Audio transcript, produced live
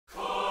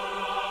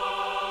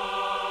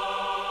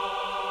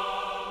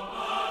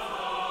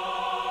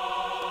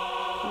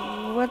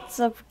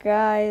What's up,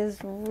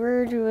 guys?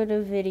 We're doing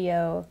a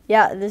video.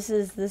 Yeah, this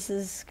is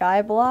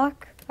skyblock.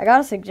 I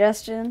got a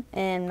suggestion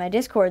in my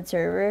Discord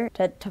server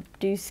to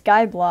do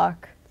skyblock,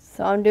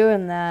 so I'm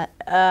doing that.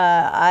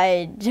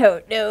 I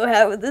don't know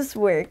how this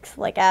works,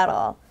 like, at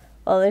all.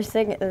 Well, there's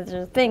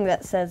a thing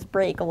that says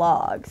break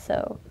log,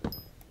 so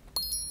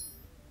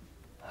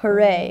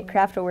hooray!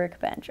 Craft a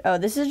workbench. Oh,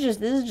 this is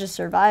just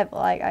survival.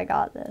 I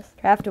got this.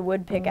 Craft a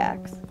wood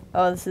pickaxe.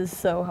 Oh, this is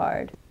so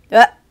hard.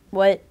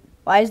 What?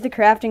 Why is the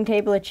crafting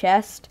table a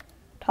chest?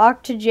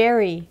 Talk to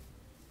Jerry.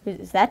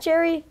 Is that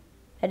Jerry?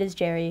 That is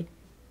Jerry.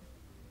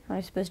 How am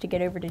I supposed to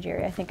get over to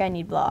Jerry? I think I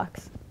need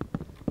blocks.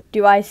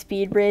 Do I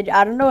speed bridge?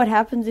 I don't know what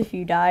happens if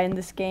you die in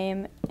this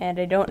game, and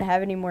I don't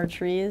have any more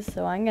trees,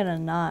 so I'm gonna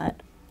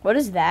not. What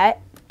is that?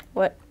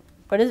 What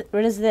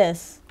is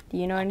this? Do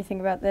you know anything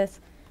about this?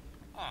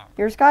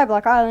 Your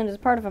Skyblock Island is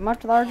part of a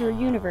much larger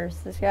universe.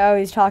 This guy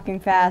always talking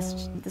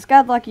fast. The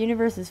Skyblock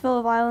universe is full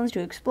of islands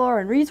to explore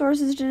and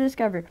resources to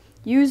discover.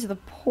 Use the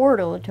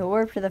portal to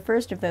warp to the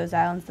first of those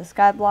islands, the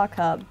Skyblock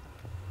hub.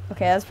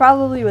 Okay, that's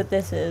probably what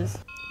this is.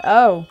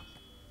 Oh.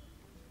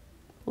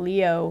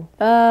 Leo.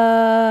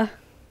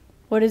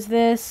 What is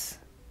this?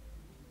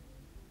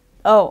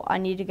 Oh, I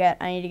need to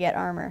get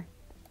armor.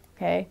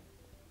 Okay.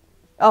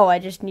 Oh, I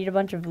just need a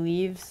bunch of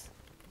leaves.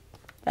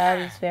 That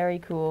is very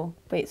cool.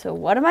 Wait, so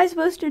what am I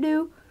supposed to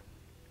do?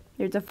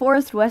 There's a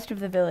forest west of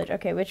the village.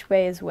 Okay, which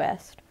way is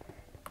west?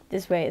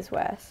 This way is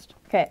west.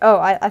 Okay. Oh,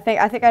 I think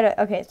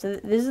okay, so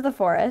this is the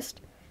forest.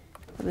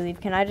 I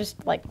believe. Can I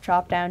just like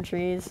chop down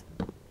trees?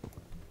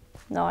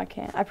 No, I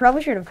can't. I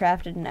probably should have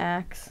crafted an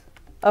axe.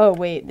 Oh,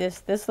 wait.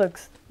 This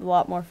looks a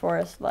lot more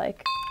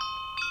forest-like.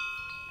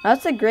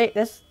 That's a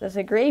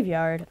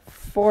graveyard.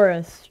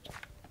 Forest.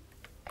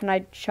 Can I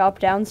chop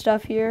down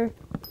stuff here?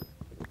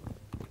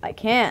 I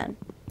can.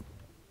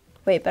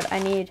 Wait, but I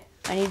need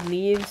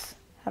leaves.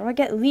 How do I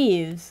get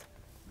leaves?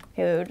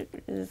 Okay,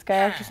 wait, does this guy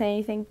have to say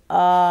anything?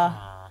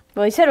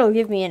 Well, he said it'll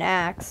give me an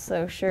axe,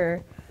 so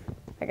sure.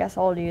 I guess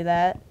I'll do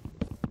that.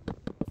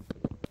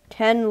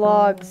 10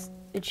 logs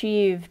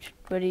achieved.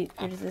 What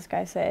does this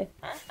guy say?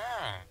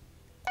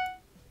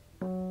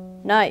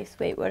 Nice.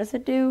 Wait, what does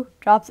it do?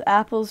 Drops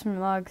apples from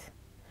logs.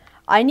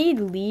 I need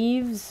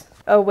leaves.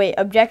 Oh, wait.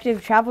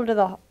 Objective, travel to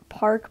the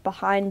park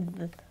behind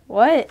the...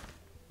 What?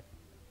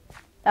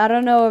 I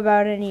don't know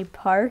about any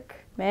park.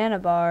 Mana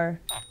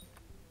bar.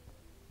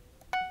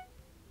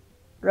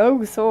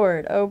 Rogue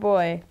sword. Oh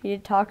boy. Need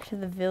to talk to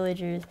the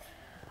villagers.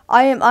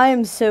 I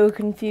am so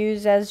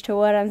confused as to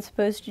what I'm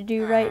supposed to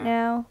do right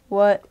now.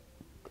 What?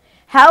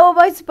 How am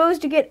I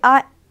supposed to get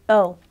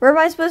Oh, where am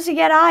I supposed to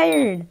get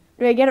iron?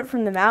 Do I get it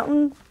from the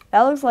mountain?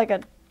 That looks like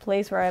a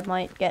place where I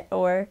might get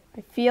ore.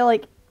 I feel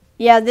like,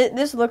 yeah,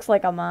 this looks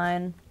like a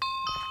mine.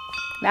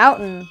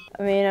 Mountain.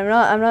 I mean,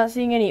 I'm not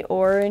seeing any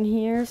ore in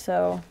here,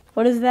 so.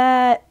 What is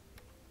that?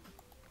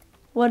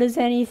 What is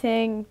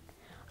anything?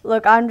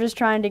 Look, I'm just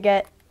trying to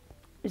get...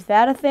 Is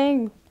that a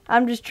thing?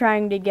 I'm just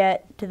trying to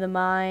get to the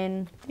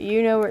mine.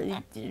 You know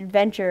where...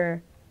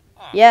 Adventure.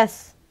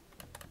 Yes.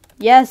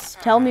 Yes,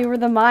 tell me where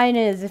the mine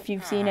is if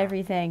you've seen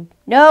everything.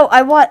 No,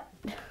 I want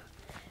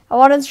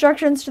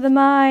instructions to the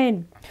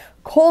mine.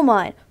 Coal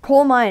mine.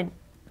 Coal mine.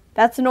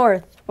 That's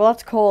north. Well,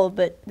 that's coal,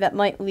 but that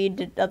might lead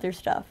to other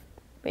stuff.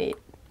 Wait.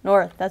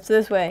 North. That's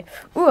this way.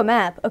 Ooh, a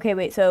map. Okay,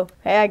 wait, so...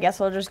 Okay, I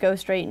guess I'll just go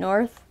straight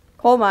north.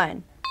 Coal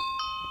mine.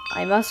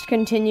 I must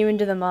continue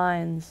into the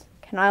mines.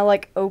 Can I,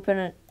 like, open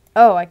it?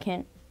 Oh, I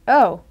can't.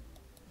 Oh.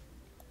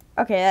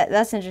 Okay,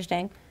 that's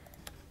interesting.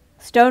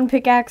 Stone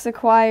pickaxe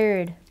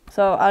acquired.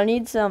 So,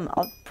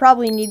 I'll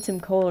probably need some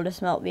coal to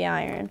smelt the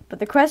iron. But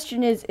the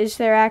question is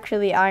there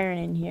actually iron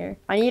in here?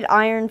 I need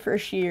iron for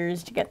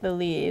shears to get the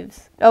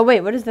leaves. Oh,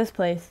 wait, what is this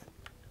place?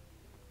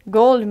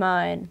 Gold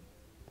mine.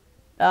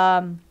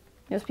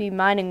 Must be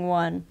mining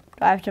 1. Do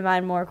I have to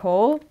mine more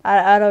coal?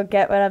 I don't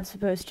get what I'm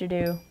supposed to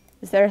do.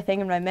 Is there a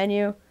thing in my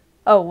menu?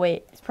 Oh,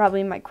 wait. It's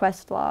probably my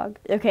quest log.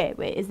 Okay,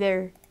 wait. Is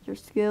there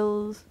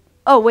skills?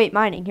 Oh, wait.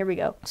 Mining. Here we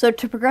go. So,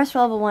 to progress to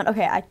level 1.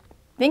 Okay, I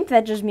think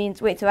that just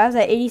means... Wait, so I was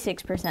at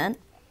 86%.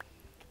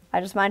 I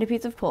just mined a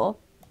piece of coal.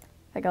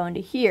 I go into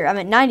here. I'm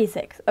at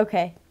 96.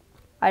 Okay.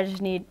 I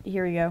just need...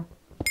 Here we go.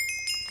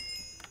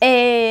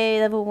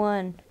 Hey, level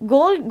 1.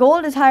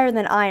 Gold is higher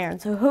than iron,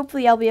 so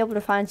hopefully I'll be able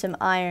to find some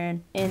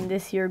iron in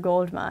this here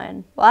gold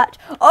mine. What?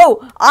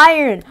 Oh,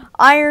 iron!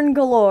 Iron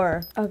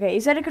galore. Okay, he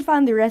said I could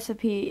find the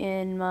recipe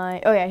in my...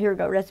 Oh yeah, here we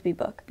go, recipe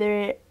book.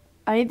 I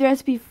need the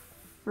recipe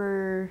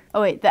for...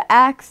 Oh wait, the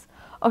axe.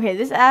 Okay,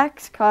 this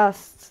axe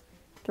costs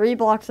 3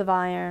 blocks of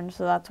iron,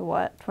 so that's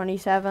what?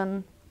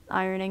 27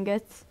 iron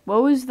ingots?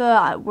 Where's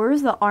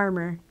the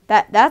armor?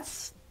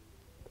 That's...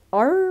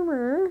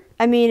 Armor?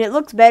 I mean, it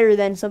looks better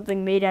than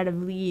something made out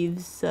of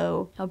leaves,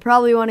 so I'll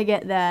probably want to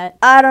get that.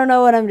 I don't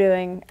know what I'm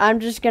doing.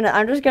 I'm just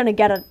gonna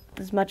get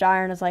as much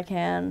iron as I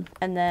can,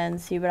 and then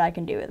see what I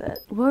can do with it.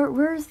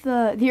 Where's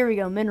the... Here we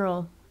go,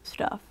 mineral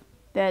stuff.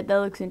 That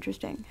looks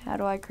interesting. How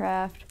do I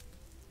craft?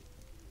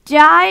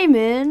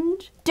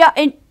 Diamond?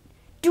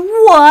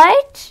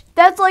 What?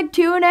 That's like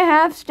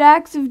 2.5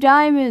 stacks of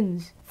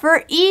diamonds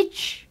for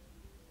each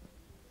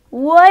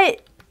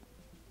What?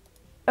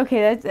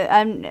 Okay,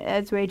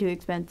 that's way too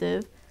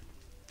expensive.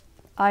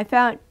 I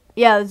found,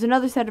 yeah, there's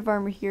another set of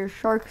armor here.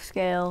 Shark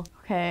scale.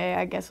 Okay,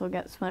 I guess we'll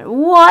get some.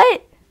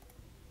 What?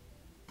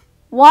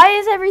 Why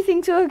is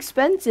everything so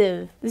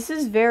expensive? This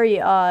is very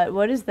odd.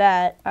 What is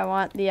that? I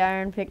want the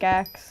iron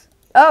pickaxe.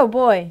 Oh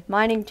boy,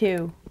 mining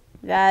 2.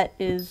 That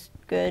is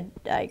good,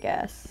 I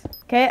guess.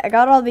 Okay, I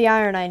got all the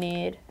iron I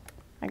need.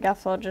 I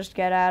guess I'll just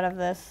get out of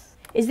this.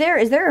 Is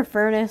there a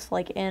furnace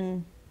like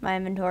in my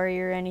inventory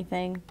or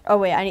anything? Oh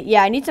wait,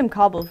 I need some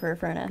cobble for a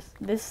furnace.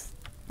 This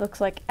looks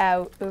like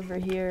out over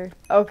here.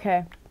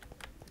 Okay.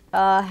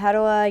 How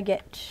do I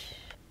get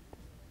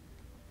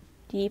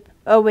deep?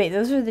 Oh wait,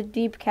 those are the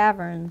deep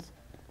caverns.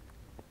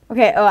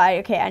 Okay,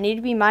 I need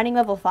to be mining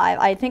level 5.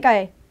 I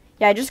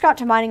just got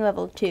to mining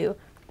level 2.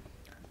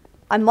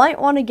 I might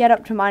want to get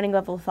up to mining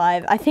level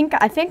 5. I think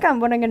what I'm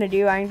going to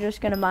do, I'm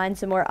just going to mine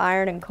some more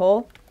iron and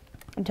coal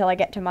until I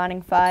get to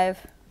mining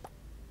 5.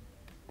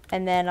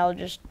 And then I'll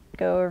just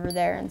go over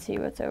there and see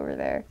what's over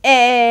there.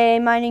 Hey,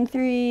 mining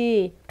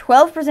 3.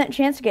 12%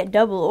 chance to get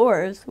double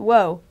ores.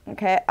 Whoa.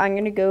 Okay, I'm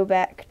going to go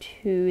back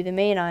to the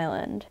main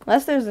island.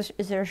 Unless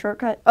is there a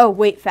shortcut? Oh,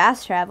 wait,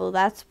 fast travel.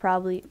 That's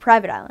probably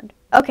private island.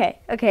 Okay,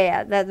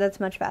 yeah, that's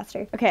much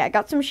faster. Okay, I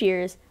got some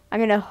shears. I'm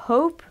gonna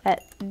hope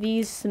that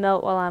these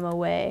smelt while I'm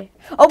away.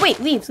 Oh wait,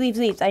 leaves.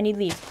 I need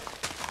leaves.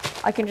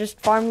 I can just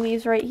farm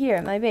leaves right here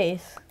at my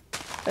base.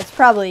 It's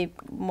probably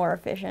more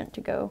efficient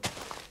to go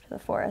to the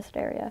forest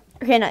area.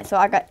 Okay, nice. So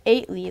I got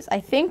 8 leaves. I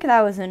think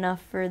that was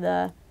enough for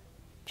the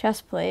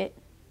chest plate.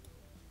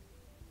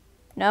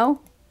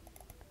 No?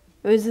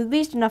 It was at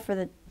least enough for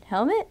the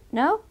helmet?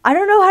 No? I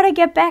don't know how to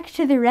get back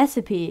to the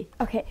recipe.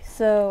 Okay,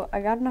 so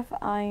I got enough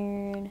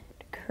iron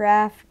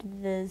craft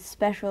the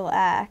special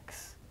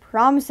axe.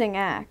 Promising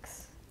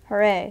axe.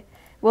 Hooray.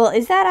 Well,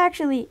 is that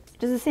actually,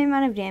 does the same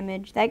amount of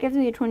damage? That gives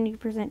me a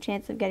 20%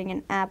 chance of getting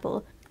an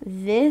apple.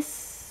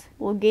 This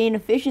will gain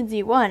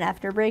efficiency 1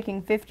 after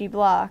breaking 50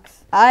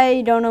 blocks.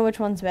 I don't know which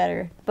one's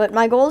better, but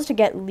my goal is to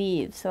get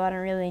leaves, so I don't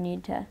really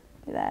need to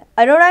do that.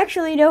 I don't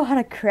actually know how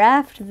to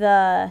craft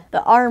the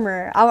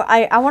armor.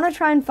 I want to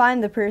try and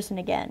find the person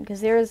again, because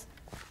there's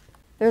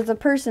a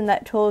person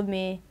that told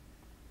me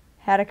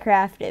how to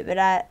craft it, but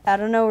I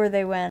don't know where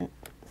they went.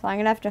 So I'm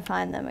gonna have to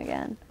find them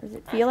again. Is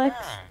it Felix?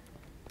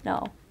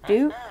 No.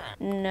 Duke?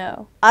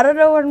 No. I don't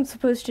know what I'm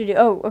supposed to do.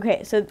 Oh,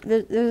 okay. So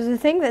there's a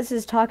thing that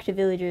says talk to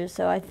villagers.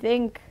 So I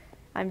think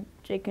I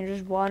can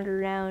just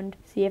wander around,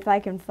 see if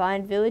I can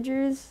find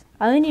villagers.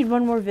 I only need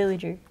 1 more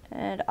villager,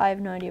 and I have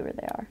no idea where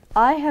they are.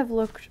 I have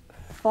looked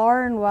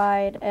far and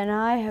wide, and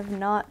I have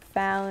not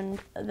found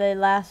the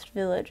last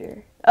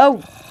villager.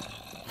 Oh!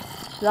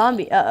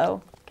 Zombie.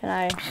 Uh-oh. Can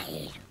I...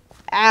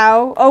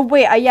 Ow. Oh,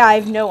 wait. Yeah, I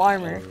have no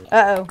armor.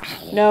 Uh-oh.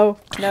 No,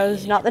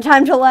 this is not the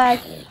time to lag.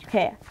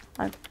 Okay,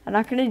 I'm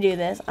not going to do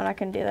this.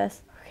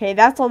 Okay,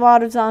 that's a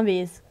lot of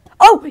zombies.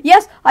 Oh,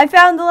 yes, I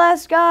found the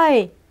last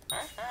guy.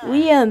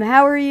 Liam,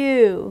 how are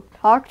you?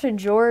 Talk to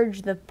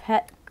George the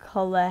pet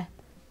collector.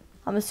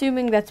 I'm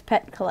assuming that's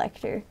pet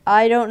collector.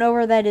 I don't know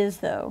where that is,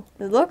 though.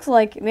 It looks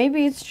like,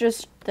 maybe it's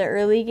just the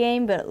early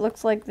game, but it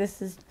looks like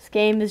this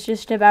game is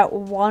just about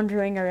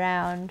wandering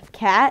around.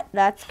 Cat?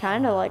 That's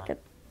kind of like a...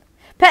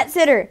 Pet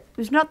sitter.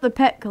 There's not the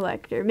pet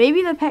collector.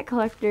 Maybe the pet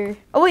collector.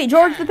 Oh wait,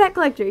 George the pet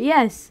collector.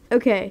 Yes.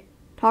 Okay.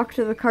 Talk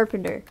to the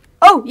carpenter.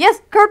 Oh,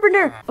 yes,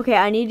 carpenter. Okay,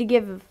 I need to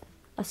give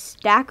a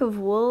stack of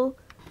wool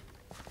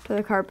to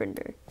the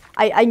carpenter.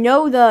 I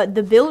know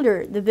the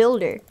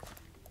builder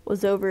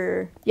was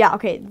over. Yeah,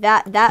 okay.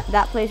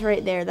 That place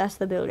right there, that's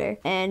the builder.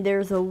 And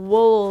there's a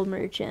wool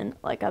merchant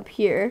like up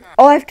here.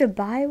 Oh, I have to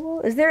buy wool?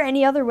 Is there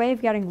any other way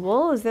of getting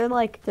wool? Is there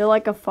like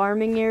a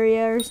farming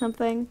area or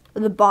something?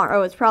 Or the barn.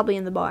 Oh, it's probably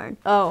in the barn.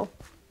 Oh.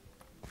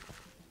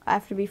 I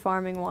have to be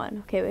farming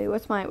 1. Okay, wait.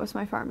 What's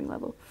my farming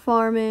level?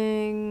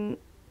 Farming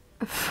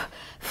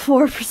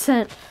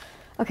 4%.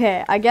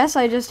 Okay, I guess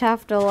I just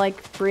have to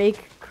like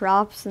break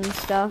crops and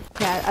stuff.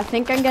 Okay, I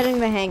think I'm getting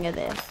the hang of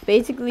this.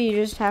 Basically, you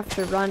just have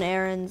to run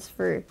errands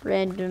for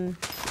random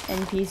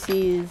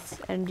NPCs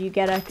and you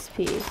get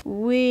XP.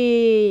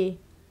 Whee!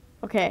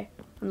 Okay,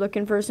 I'm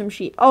looking for some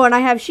sheep. Oh, and I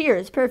have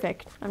shears.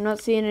 Perfect. I'm not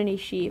seeing any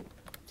sheep.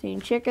 I'm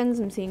seeing chickens.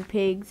 I'm seeing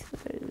pigs.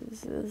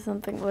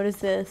 What is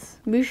this?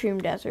 Mushroom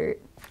desert.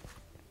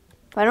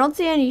 If I don't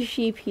see any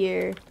sheep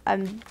here,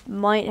 I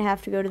might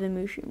have to go to the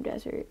mushroom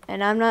desert.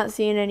 And I'm not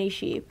seeing any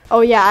sheep.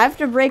 Oh yeah, I have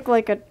to break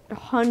like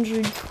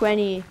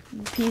 120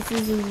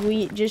 pieces of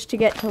wheat just to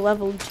get to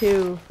level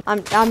 2.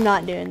 I'm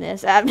not doing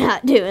this.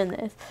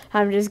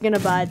 I'm just gonna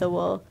buy the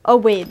wool. Oh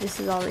wait, this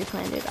is already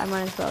planted. I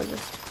might as well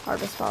just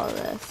harvest all of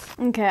this.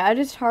 Okay, I'm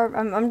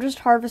just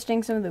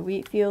harvesting some of the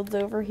wheat fields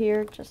over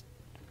here. Just,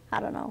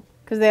 I don't know,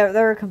 because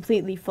they're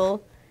completely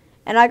full.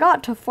 And I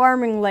got to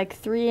farming like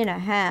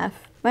 3.5.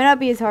 Might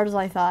not be as hard as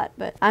I thought,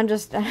 but I'm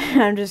just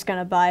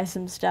gonna buy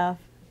some stuff.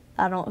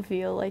 I don't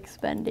feel like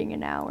spending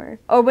an hour.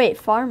 Oh wait,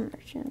 farm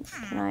merchants.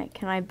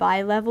 Can I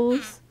buy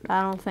levels?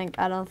 I don't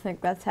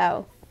think that's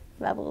how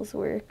levels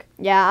work.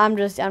 Yeah, I'm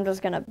just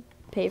gonna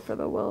pay for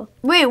the wool.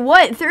 Wait,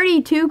 what?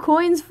 32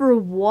 coins for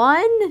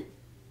 1?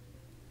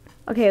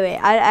 Okay, wait,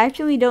 I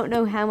actually don't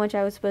know how much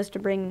I was supposed to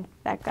bring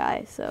that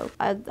guy, so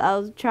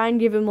I'll try and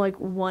give him like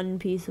 1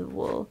 piece of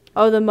wool.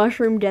 Oh, the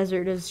mushroom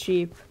desert is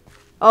sheep.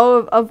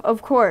 Oh,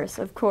 of course,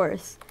 of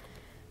course.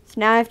 So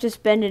now I have to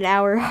spend an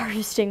hour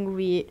harvesting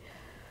wheat.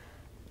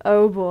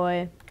 Oh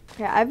boy.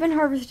 Okay, I've been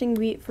harvesting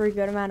wheat for a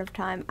good amount of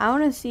time. I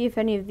want to see if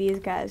any of these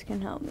guys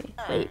can help me.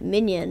 Wait,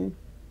 minion.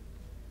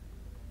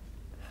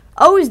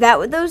 Oh, is that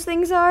what those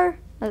things are?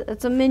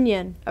 That's a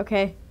minion.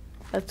 Okay.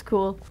 That's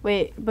cool.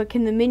 Wait, but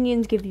can the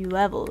minions give you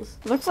levels?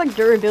 Looks like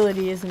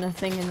durability isn't a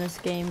thing in this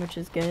game, which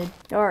is good.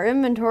 Our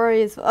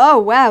inventory is... Oh,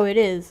 wow, it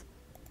is.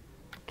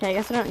 Okay, I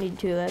guess I don't need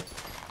tulips.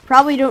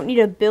 Probably don't need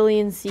a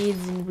billion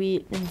seeds and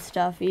wheat and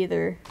stuff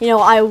either. You know,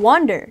 I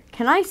wonder,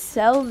 can I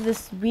sell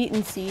this wheat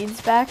and seeds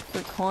back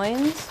for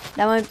coins?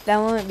 That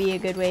might be a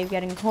good way of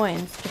getting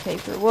coins to pay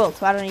for wool,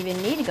 so I don't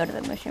even need to go to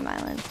the Mushroom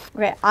Island.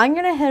 Okay, I'm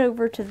gonna head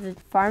over to the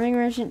farming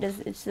merchant. Does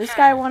this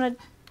guy want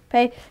to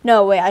pay?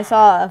 No, wait, I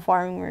saw a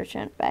farming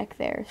merchant back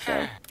there,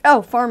 so.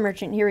 Oh, farm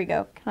merchant, here we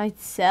go. Can I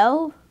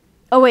sell?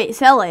 Oh wait,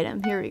 sell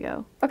item, here we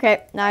go.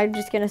 Okay, now I'm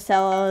just gonna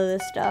sell all of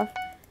this stuff.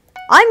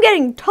 I'm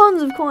getting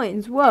tons of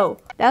coins, whoa.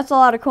 That's a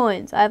lot of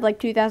coins. I have like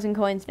 2,000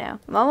 coins now.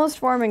 I'm almost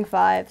farming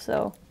 5,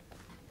 so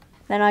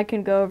then I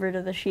can go over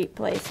to the sheep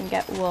place and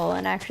get wool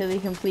and actually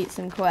complete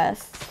some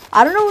quests.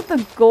 I don't know what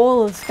the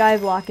goal of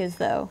skyblock is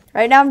though.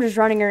 Right now I'm just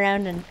running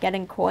around and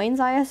getting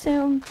coins, I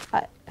assume.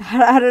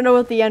 I don't know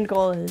what the end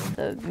goal is.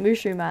 The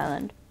Mushroom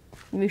Island.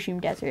 Mushroom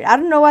Desert. I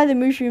don't know why the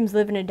mushrooms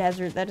live in a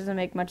desert. That doesn't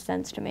make much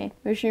sense to me.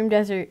 Mushroom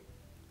Desert.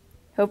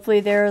 Hopefully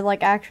there are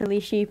like actually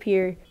sheep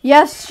here.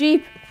 Yes,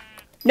 sheep!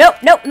 Nope,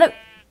 nope, nope.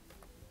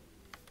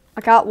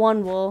 I got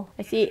 1 wool.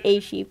 I see a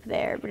sheep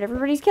there, but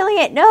everybody's killing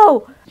it.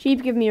 No!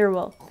 Sheep, give me your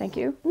wool. Thank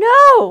you.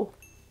 No!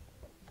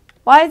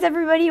 Why does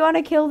everybody want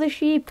to kill the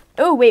sheep?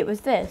 Oh, wait,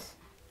 what's this?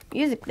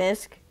 Music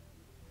disc.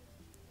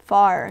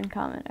 Far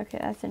uncommon. Okay,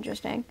 that's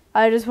interesting.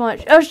 I just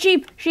want... Oh,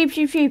 sheep! Sheep,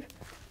 sheep, sheep.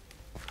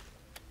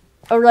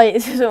 Oh, right.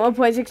 This is at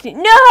 1.16.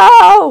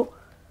 No!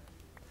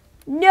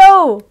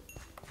 No!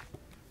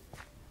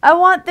 I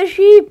want the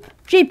sheep.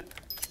 Sheep.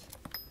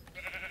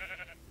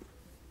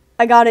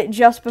 I got it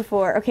just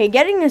before. Okay,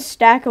 getting a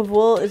stack of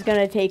wool is going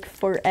to take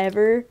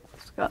forever.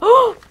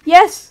 Oh,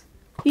 yes!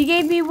 He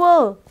gave me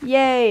wool.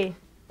 Yay.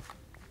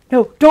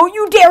 No, don't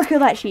you dare kill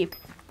that sheep.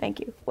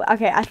 Thank you.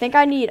 Okay, I think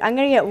I'm going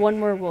to get 1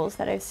 more wool so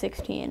that I have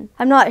 16.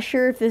 I'm not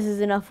sure if this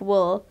is enough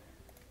wool,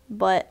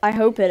 but I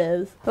hope it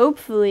is.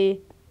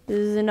 Hopefully, this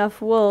is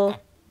enough wool.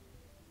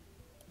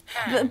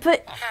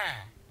 But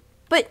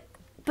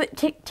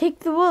take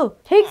the wool.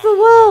 Take the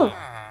wool.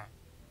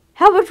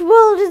 How much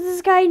wool does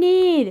this guy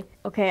need?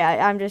 Okay,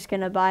 I'm just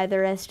going to buy the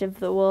rest of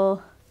the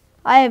wool.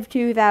 I have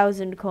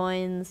 2,000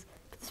 coins.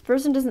 This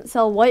person doesn't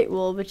sell white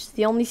wool, which is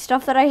the only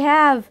stuff that I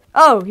have.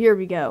 Oh, here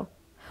we go.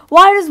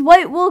 Why does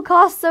white wool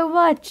cost so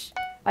much?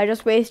 I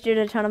just wasted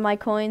a ton of my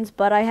coins,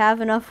 but I have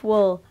enough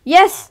wool.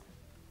 Yes!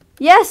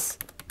 Yes!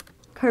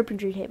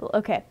 Carpentry table.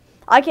 Okay.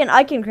 I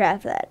can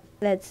craft that.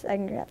 I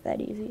can craft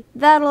that easy.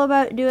 That'll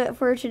about do it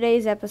for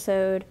today's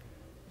episode.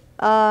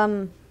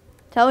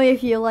 Tell me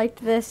if you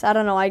liked this. I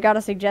don't know. I got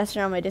a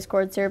suggestion on my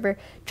Discord server.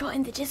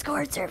 Join the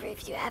Discord server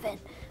if you haven't.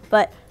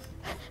 But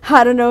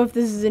I don't know if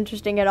this is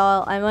interesting at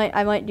all.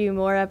 I might do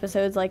more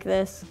episodes like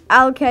this.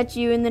 I'll catch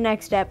you in the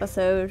next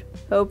episode,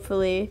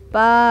 hopefully.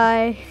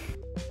 Bye.